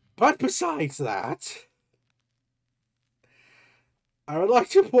 But besides that, I would like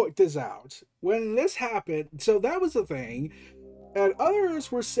to point this out. When this happened, so that was the thing, and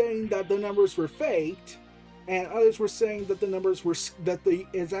others were saying that the numbers were faked, and others were saying that the numbers were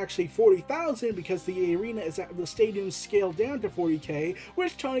it's actually 40,000 because the arena is at the stadium scaled down to 40K,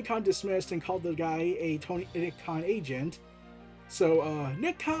 which Tony Khan dismissed and called the guy a Nick Khan agent. So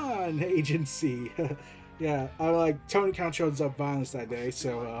Nick Khan agency. Yeah, I like Tony Khan shows up violence that day,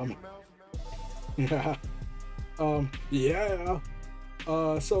 so yeah.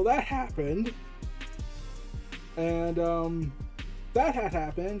 So that happened. And that had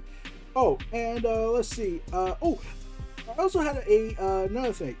happened. Oh, and let's see. I also had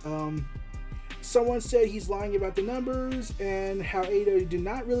another thing. Someone said he's lying about the numbers and how AEW did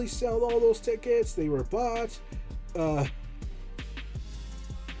not really sell all those tickets. They were bought.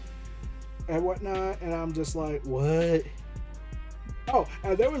 And whatnot, and I'm just like, what? Oh,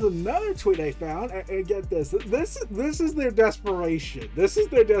 and there was another tweet I found, and get this. This is their desperation. This is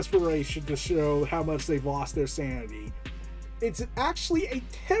their desperation to show how much they've lost their sanity. It's actually a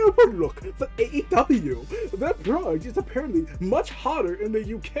terrible look for AEW. Their product is apparently much hotter in the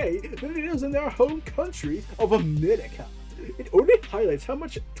UK than it is in their home country of America. It only highlights how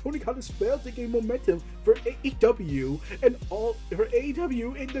much Tony Khan has failed to gain momentum for AEW and all for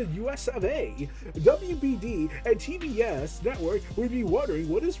AEW in the US of A. WBD and TBS network would be wondering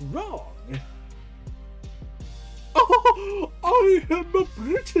what is wrong. Oh, I am a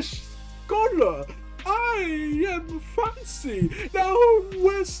British scholar. I am fancy. Now,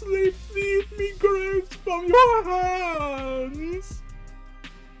 Wesley, feed me grapes from your hands.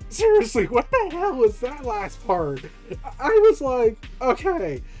 Seriously, what the hell was that last part? I was like,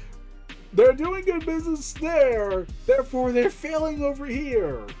 okay, they're doing good business there, therefore they're failing over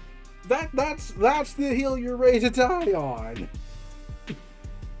here. That's the hill you're ready to die on.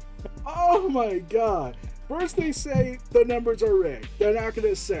 Oh my god. First they say the numbers are rigged. They're not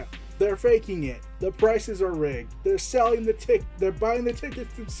gonna sell. They're faking it. The prices are rigged. They're selling they're buying the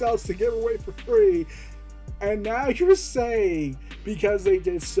tickets themselves to give away for free. And now you're saying, because they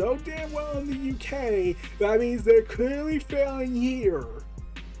did so damn well in the UK, that means they're clearly failing here.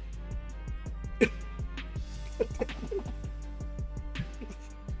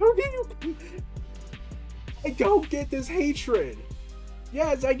 I don't get this hatred.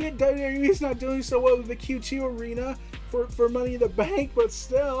 Yes, I get WWE's not doing so well with the Q2 arena for Money in the Bank, but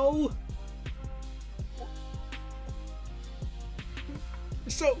still.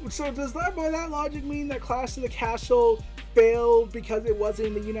 So does that, by that logic, mean that Clash of the Castle failed because it wasn't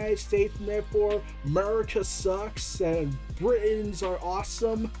in the United States, and therefore America sucks and Britons are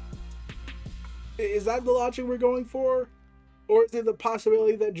awesome? Is that the logic we're going for? Or is it the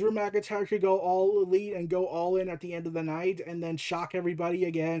possibility that Drew McIntyre could go all elite and go all in at the end of the night and then shock everybody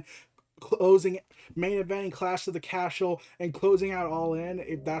again, closing main eventing Clash of the Castle and closing out All In,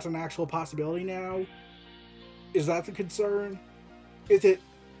 if that's an actual possibility now? Is that the concern? Is it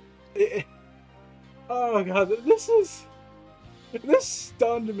oh god, this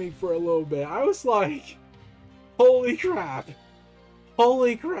stunned me for a little bit. I was like, holy crap,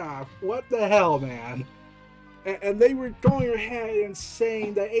 what the hell, man? And they were going ahead and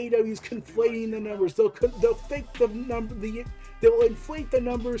saying that AEW is conflating the numbers. They'll fake the number, they'll inflate the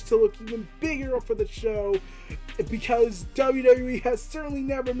numbers to look even bigger for the show, because WWE has certainly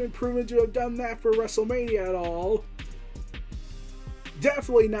never been proven to have done that for WrestleMania at all.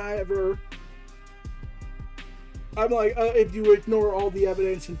 Definitely not ever. I'm like, if you ignore all the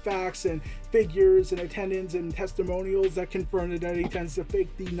evidence and facts and figures and attendance and testimonials that confirm that WWE tends to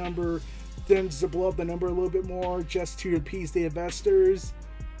fake the number, tends to blow up the number a little bit more just to appease the investors.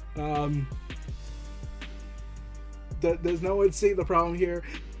 There's no one seeing the problem here.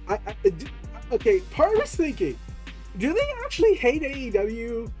 Okay, part of me is thinking, do they actually hate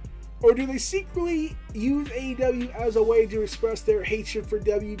AEW? Or do they secretly use AEW as a way to express their hatred for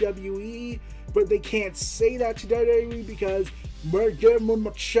WWE, but they can't say that to WWE because we're getting with my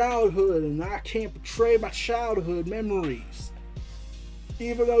childhood and I can't betray my childhood memories?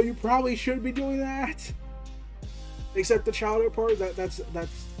 Even though you probably should be doing that. Except the childhood part, that's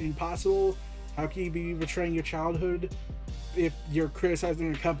impossible. How can you be betraying your childhood if you're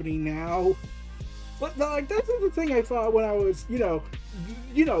criticizing a company now? But like, that's the thing I thought when I was, you know,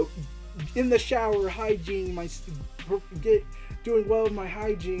 in the shower, hygiene, doing well with my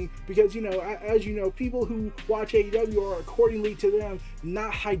hygiene, because, you know, as you know, people who watch AEW are, accordingly to them,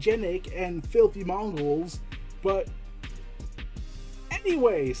 not hygienic and filthy Mongols. But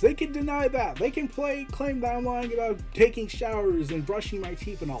anyways, they can deny that. They can claim that I'm lying about taking showers and brushing my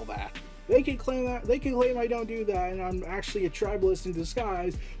teeth and all that. They can claim that. They can claim I don't do that, and I'm actually a tribalist in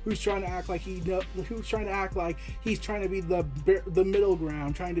disguise who's trying to act like he's trying to be the middle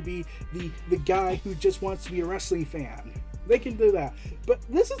ground, trying to be the guy who just wants to be a wrestling fan. They can do that. But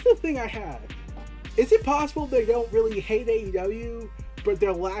this is the thing I had. Is it possible they don't really hate AEW, but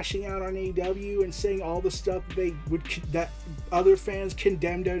they're lashing out on AEW and saying all the stuff that other fans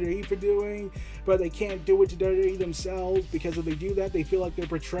condemn WWE for doing, but they can't do it to WWE themselves, because if they do that, they feel like they're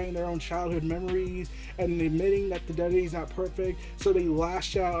betraying their own childhood memories and admitting that the WWE is not perfect, so they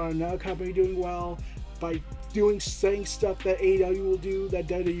lash out on another company doing well by saying stuff that AEW will do that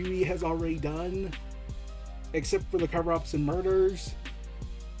WWE has already done, except for the cover-ups and murders.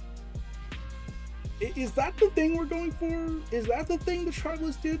 Is that the thing we're going for? Is that the thing the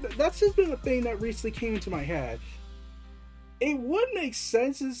tribalists do? That's just been a thing that recently came into my head. It would make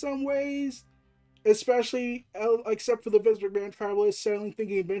sense in some ways, especially except for the Vince McMahon tribalists suddenly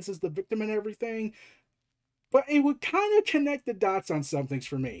thinking Vince is the victim and everything. But it would kind of connect the dots on some things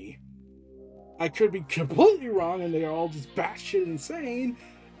for me. I could be completely wrong and they're all just batshit insane,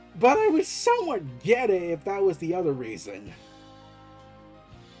 but I would somewhat get it if that was the other reason.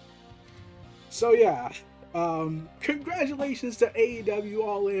 So yeah, congratulations to AEW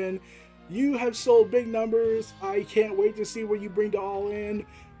All In. You have sold big numbers. I can't wait to see what you bring to All In.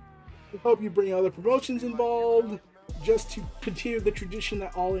 I hope you bring other promotions involved, just to continue the tradition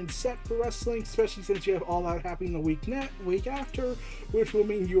that All In set for wrestling, especially since you have All Out happening the week after, which will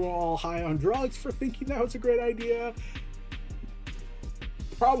mean you are all high on drugs for thinking that was a great idea.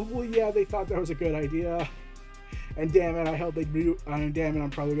 Probably, yeah, they thought that was a good idea. And damn it, I hope they do. And damn it, I'm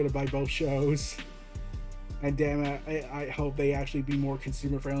probably going to buy both shows. And damn it, I hope they actually be more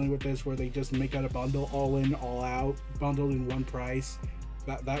consumer friendly with this, where they just make out a bundle, All In, All Out, bundled in one price.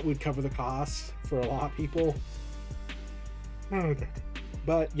 That would cover the cost for a lot of people. Okay.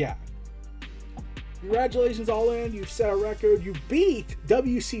 But yeah. Congratulations, All In. You've set a record. You beat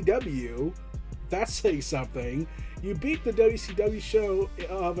WCW. That's saying something. You beat the WCW show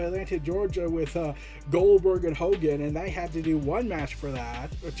of Atlanta, Georgia with Goldberg and Hogan, and they had to do one match for that,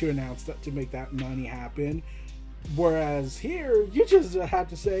 to announce that, to make that money happen. Whereas here, you just have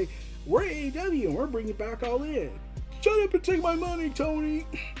to say, we're AEW and we're bringing back All In. Shut up and take my money, Tony.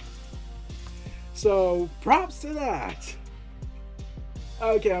 So, props to that.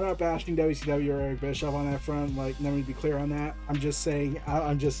 Okay, I'm not bashing WCW or Eric Bischoff on that front. Like, let me be clear on that. I'm just saying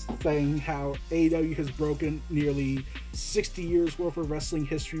how AEW has broken nearly 60 years worth of wrestling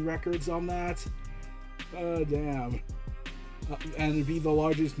history records on that. Damn. And it'd be the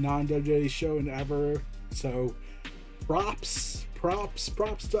largest non-WWE show in ever. So, props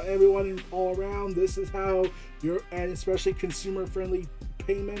to everyone all around. This is how and especially consumer-friendly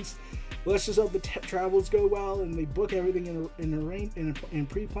payments. let's just hope the travels go well and they book everything in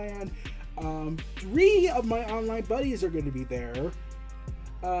pre-plan. 3 of my online buddies are going to be there.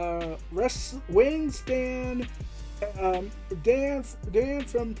 Wins Dan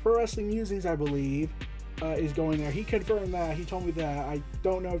from Pro Wrestling Musings, I believe, is going there. He confirmed that. He told me that. I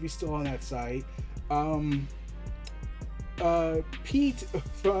don't know if he's still on that site. Pete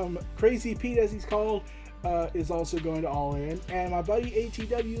from Crazy Pete, as he's called, is also going to All In, and my buddy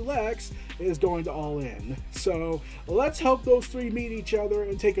ATW Lex is going to All In. So let's hope those 3 meet each other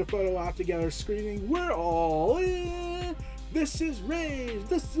and take a photo out together screaming, "We're all in! This is Rage!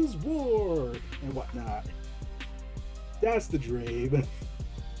 This is War!" and whatnot. That's the dream.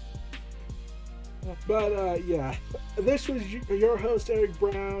 But yeah, this was your host, Eric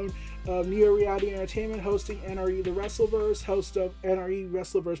Brown of Neo Reality Entertainment, hosting NRE The Wrestleverse, host of NRE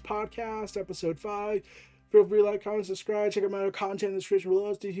Wrestleverse Podcast, episode 5. Feel free to like, comment, subscribe, check out my other content in the description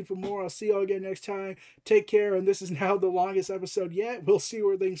below. Stay tuned for more. I'll see you all again next time. Take care, and this is now the longest episode yet. We'll see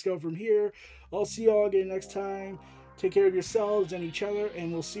where things go from here. I'll see you all again next time. Take care of yourselves and each other,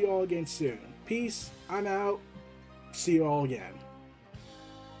 and we'll see you all again soon. Peace. I'm out. See you all again.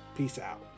 Peace out.